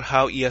results about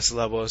how ES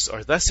levels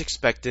are thus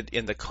expected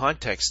in the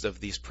context of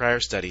these prior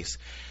studies,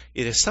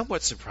 it is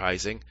somewhat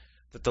surprising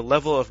that the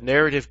level of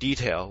narrative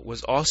detail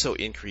was also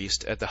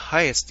increased at the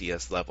highest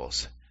ES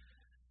levels.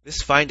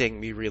 This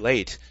finding may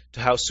relate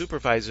to how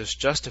supervisors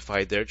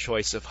justified their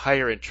choice of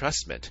higher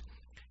entrustment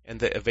and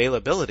the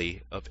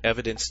availability of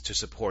evidence to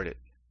support it.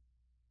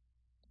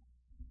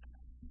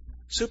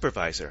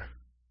 Supervisor.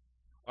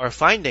 Our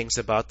findings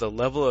about the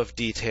level of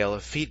detail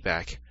of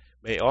feedback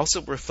may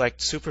also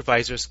reflect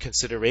supervisors'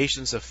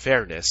 considerations of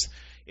fairness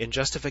in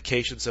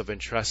justifications of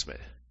entrustment.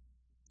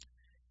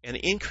 An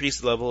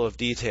increased level of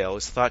detail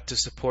is thought to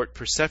support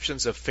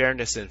perceptions of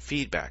fairness in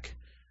feedback,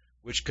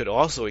 which could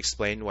also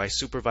explain why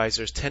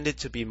supervisors tended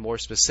to be more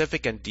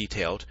specific and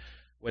detailed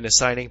when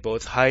assigning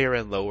both higher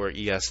and lower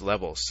ES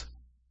levels.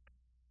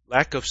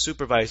 Lack of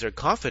supervisor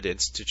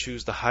confidence to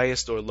choose the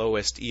highest or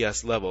lowest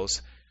ES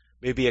levels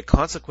may be a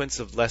consequence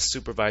of less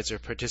supervisor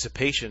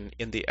participation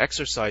in the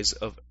exercise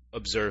of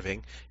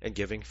observing and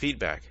giving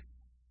feedback.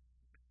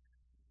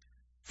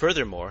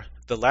 Furthermore,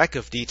 the lack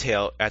of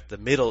detail at the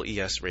middle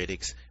ES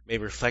ratings may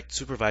reflect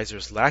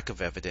supervisors' lack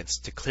of evidence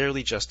to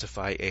clearly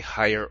justify a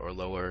higher or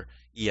lower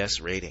ES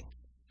rating.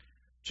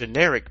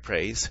 Generic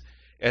praise,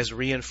 as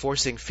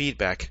reinforcing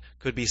feedback,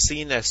 could be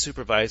seen as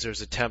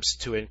supervisors' attempts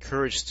to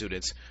encourage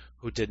students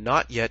who did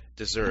not yet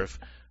deserve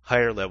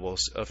higher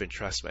levels of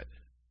entrustment.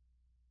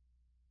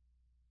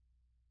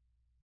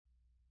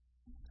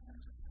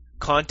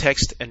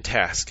 Context and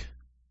task.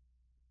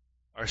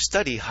 Our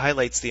study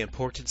highlights the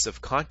importance of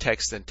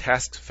context and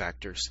task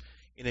factors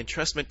in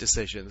entrustment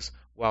decisions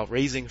while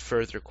raising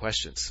further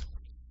questions.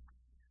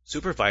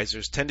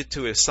 Supervisors tended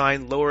to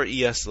assign lower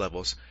ES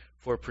levels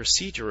for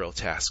procedural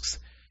tasks,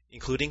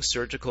 including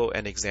surgical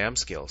and exam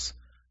skills,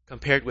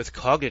 compared with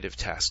cognitive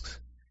tasks,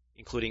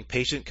 including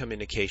patient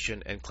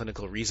communication and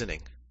clinical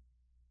reasoning.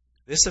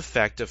 This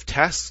effect of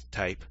task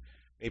type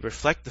may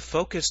reflect the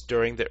focus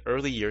during the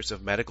early years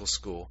of medical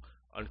school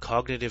on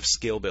cognitive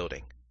skill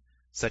building,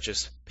 such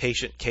as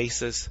patient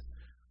cases,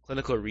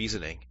 clinical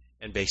reasoning,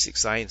 and basic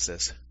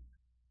sciences,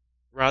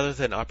 rather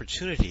than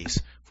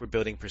opportunities for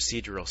building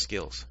procedural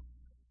skills.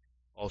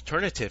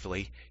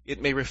 Alternatively,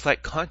 it may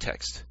reflect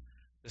context,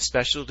 the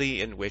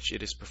specialty in which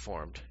it is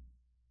performed.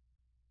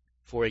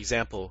 For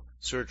example,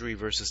 surgery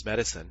versus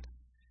medicine,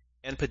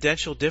 and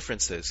potential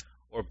differences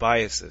or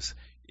biases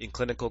in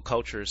clinical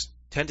cultures'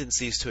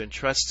 tendencies to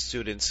entrust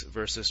students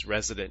versus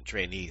resident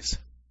trainees.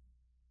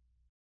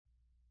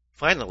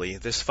 Finally,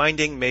 this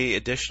finding may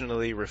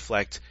additionally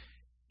reflect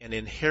an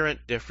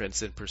inherent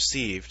difference in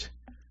perceived,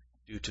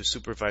 due to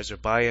supervisor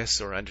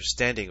bias or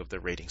understanding of the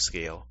rating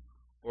scale,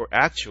 or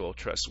actual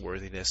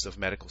trustworthiness of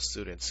medical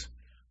students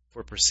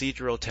for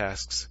procedural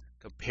tasks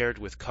compared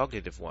with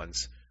cognitive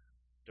ones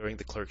during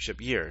the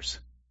clerkship years,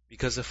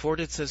 because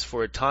affordances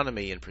for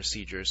autonomy in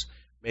procedures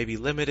may be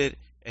limited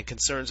and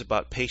concerns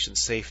about patient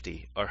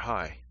safety are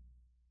high.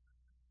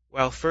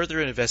 While further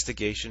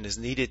investigation is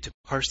needed to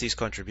parse these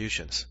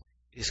contributions,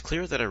 it is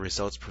clear that our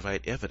results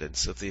provide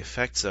evidence of the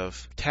effects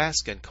of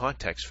task and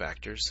context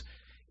factors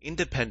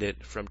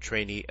independent from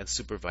trainee and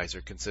supervisor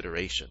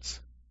considerations.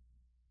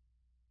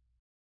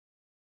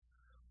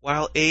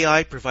 While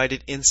AI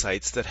provided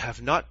insights that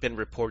have not been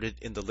reported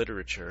in the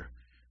literature,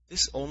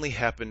 this only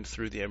happened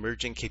through the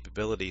emerging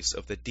capabilities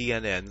of the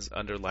DNN's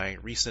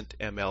underlying recent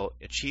ML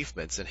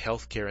achievements in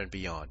healthcare and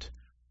beyond.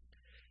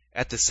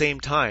 At the same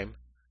time,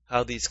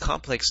 how these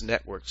complex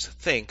networks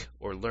think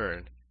or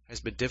learn has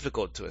been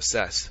difficult to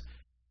assess,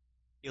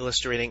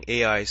 illustrating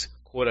AI's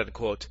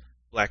quote-unquote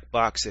black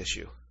box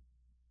issue.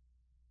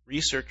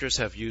 Researchers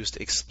have used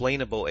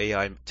explainable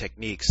AI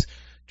techniques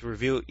to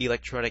review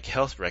electronic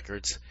health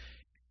records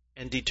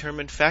and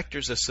determine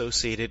factors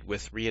associated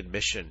with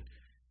readmission,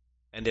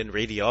 and in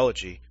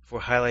radiology for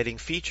highlighting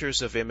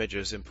features of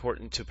images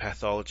important to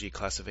pathology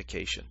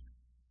classification.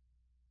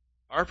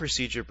 Our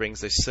procedure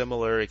brings a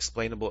similar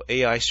explainable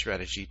AI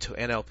strategy to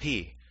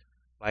NLP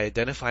by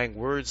identifying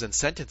words and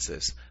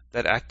sentences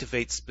that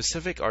activate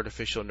specific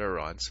artificial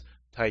neurons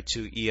tied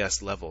to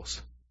ES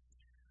levels.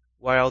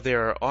 While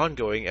there are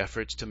ongoing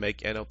efforts to make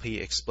NLP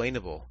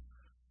explainable,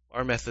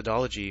 our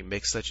methodology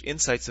makes such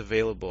insights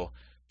available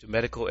to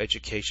medical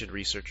education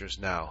researchers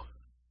now.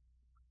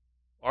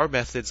 Our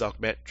methods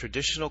augment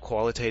traditional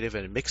qualitative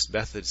and mixed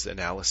methods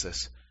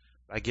analysis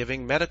by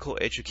giving medical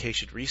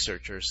education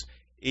researchers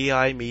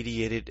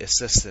AI-mediated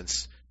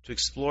assistance to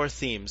explore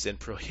themes in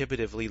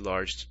prohibitively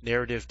large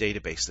narrative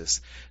databases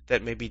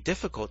that may be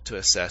difficult to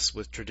assess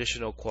with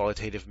traditional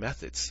qualitative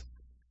methods.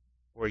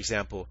 For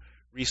example,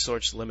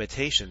 resource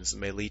limitations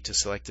may lead to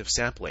selective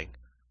sampling,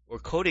 or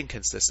coding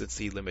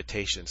consistency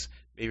limitations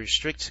may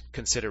restrict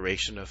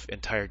consideration of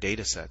entire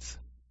datasets.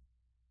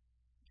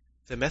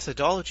 The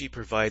methodology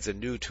provides a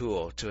new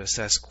tool to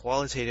assess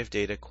qualitative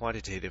data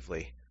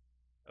quantitatively,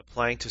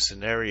 applying to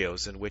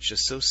scenarios in which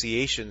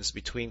associations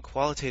between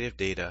qualitative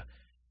data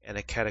and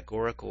a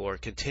categorical or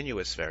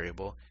continuous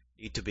variable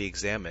need to be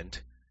examined,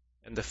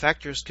 and the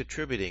factors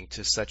contributing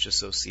to such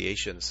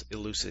associations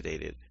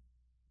elucidated.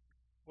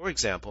 For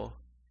example,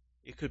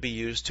 it could be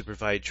used to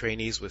provide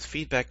trainees with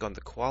feedback on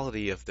the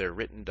quality of their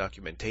written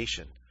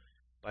documentation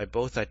by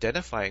both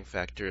identifying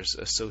factors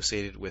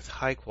associated with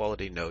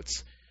high-quality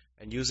notes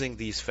and using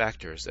these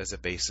factors as a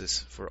basis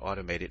for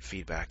automated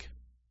feedback.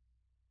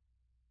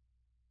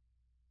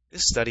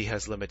 This study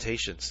has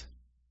limitations.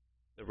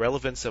 The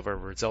relevance of our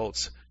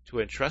results to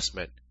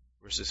entrustment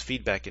versus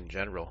feedback in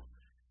general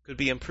could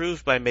be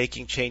improved by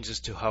making changes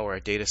to how our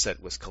dataset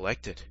was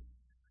collected.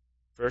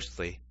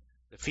 Firstly,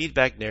 the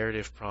feedback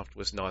narrative prompt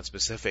was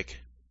nonspecific,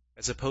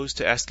 as opposed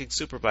to asking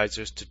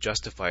supervisors to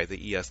justify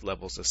the ES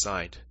levels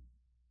assigned.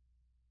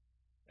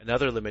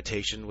 Another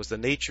limitation was the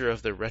nature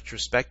of the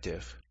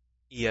retrospective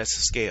ES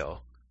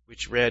scale,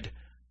 which read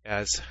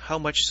as how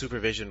much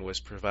supervision was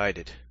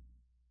provided.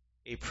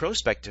 A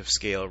prospective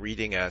scale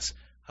reading as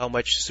how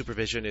much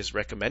supervision is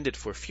recommended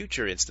for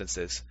future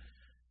instances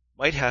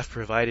might have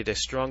provided a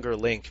stronger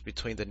link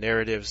between the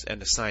narratives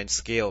and assigned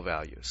scale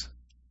values.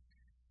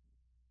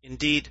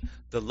 Indeed,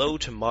 the low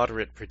to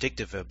moderate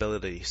predictive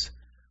abilities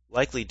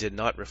likely did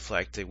not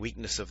reflect a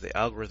weakness of the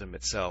algorithm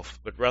itself,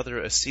 but rather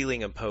a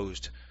ceiling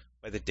imposed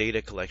by the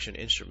data collection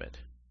instrument.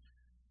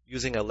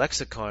 Using a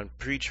lexicon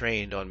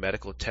pre-trained on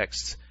medical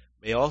texts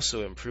may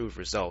also improve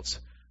results,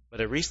 but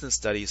a recent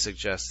study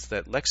suggests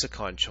that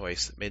lexicon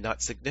choice may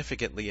not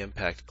significantly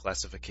impact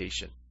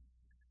classification.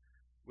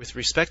 With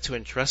respect to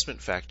entrustment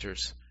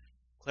factors,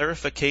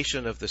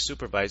 clarification of the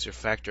supervisor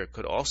factor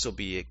could also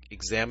be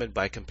examined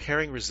by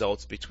comparing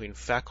results between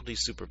faculty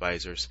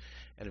supervisors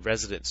and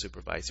resident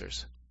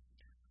supervisors.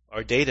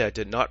 Our data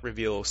did not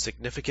reveal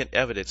significant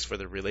evidence for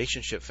the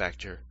relationship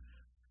factor,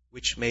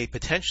 which may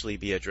potentially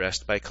be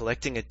addressed by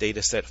collecting a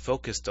dataset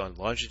focused on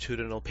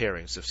longitudinal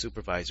pairings of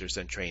supervisors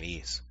and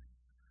trainees.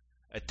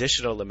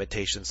 Additional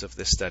limitations of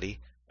this study,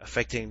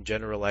 affecting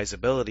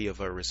generalizability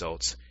of our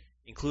results,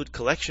 include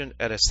collection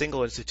at a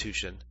single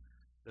institution,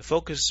 the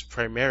focus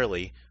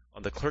primarily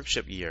on the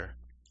clerkship year,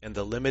 and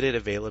the limited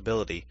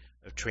availability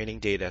of training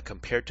data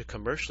compared to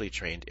commercially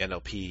trained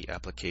NLP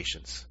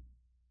applications.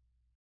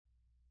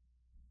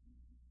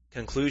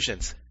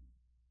 Conclusions.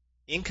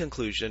 In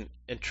conclusion,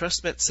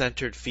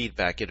 entrustment-centered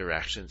feedback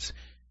interactions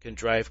can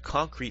drive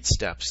concrete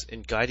steps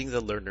in guiding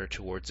the learner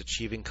towards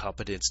achieving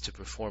competence to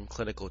perform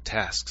clinical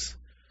tasks,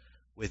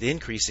 with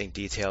increasing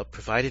detail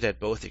provided at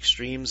both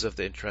extremes of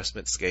the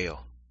entrustment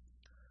scale.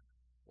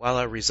 While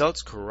our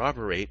results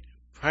corroborate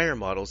prior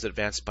models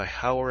advanced by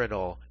Hauer et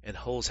al. And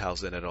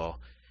Holzhausen et al.,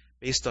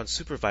 based on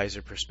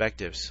supervisor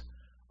perspectives,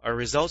 our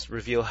results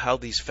reveal how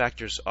these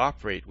factors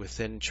operate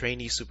within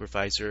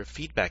trainee-supervisor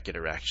feedback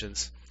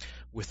interactions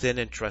within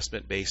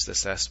entrustment-based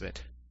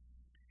assessment.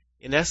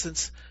 In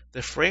essence,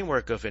 the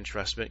framework of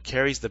entrustment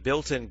carries the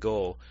built-in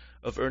goal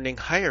of earning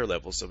higher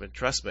levels of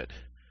entrustment,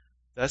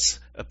 thus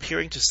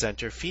appearing to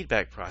center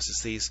feedback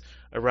processes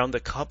around the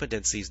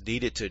competencies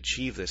needed to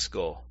achieve this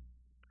goal.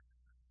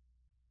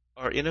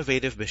 Our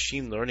innovative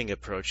machine learning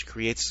approach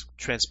creates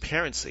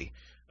transparency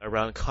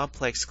around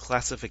complex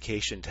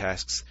classification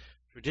tasks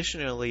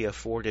traditionally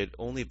afforded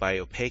only by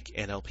opaque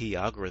NLP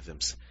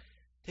algorithms,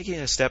 taking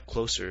a step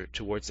closer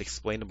towards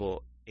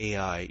explainable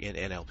AI in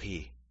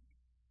NLP.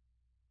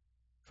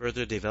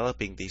 Further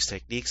developing these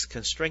techniques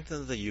can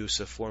strengthen the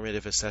use of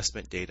formative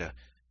assessment data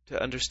to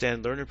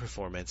understand learner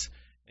performance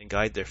and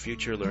guide their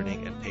future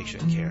learning and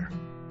patient care.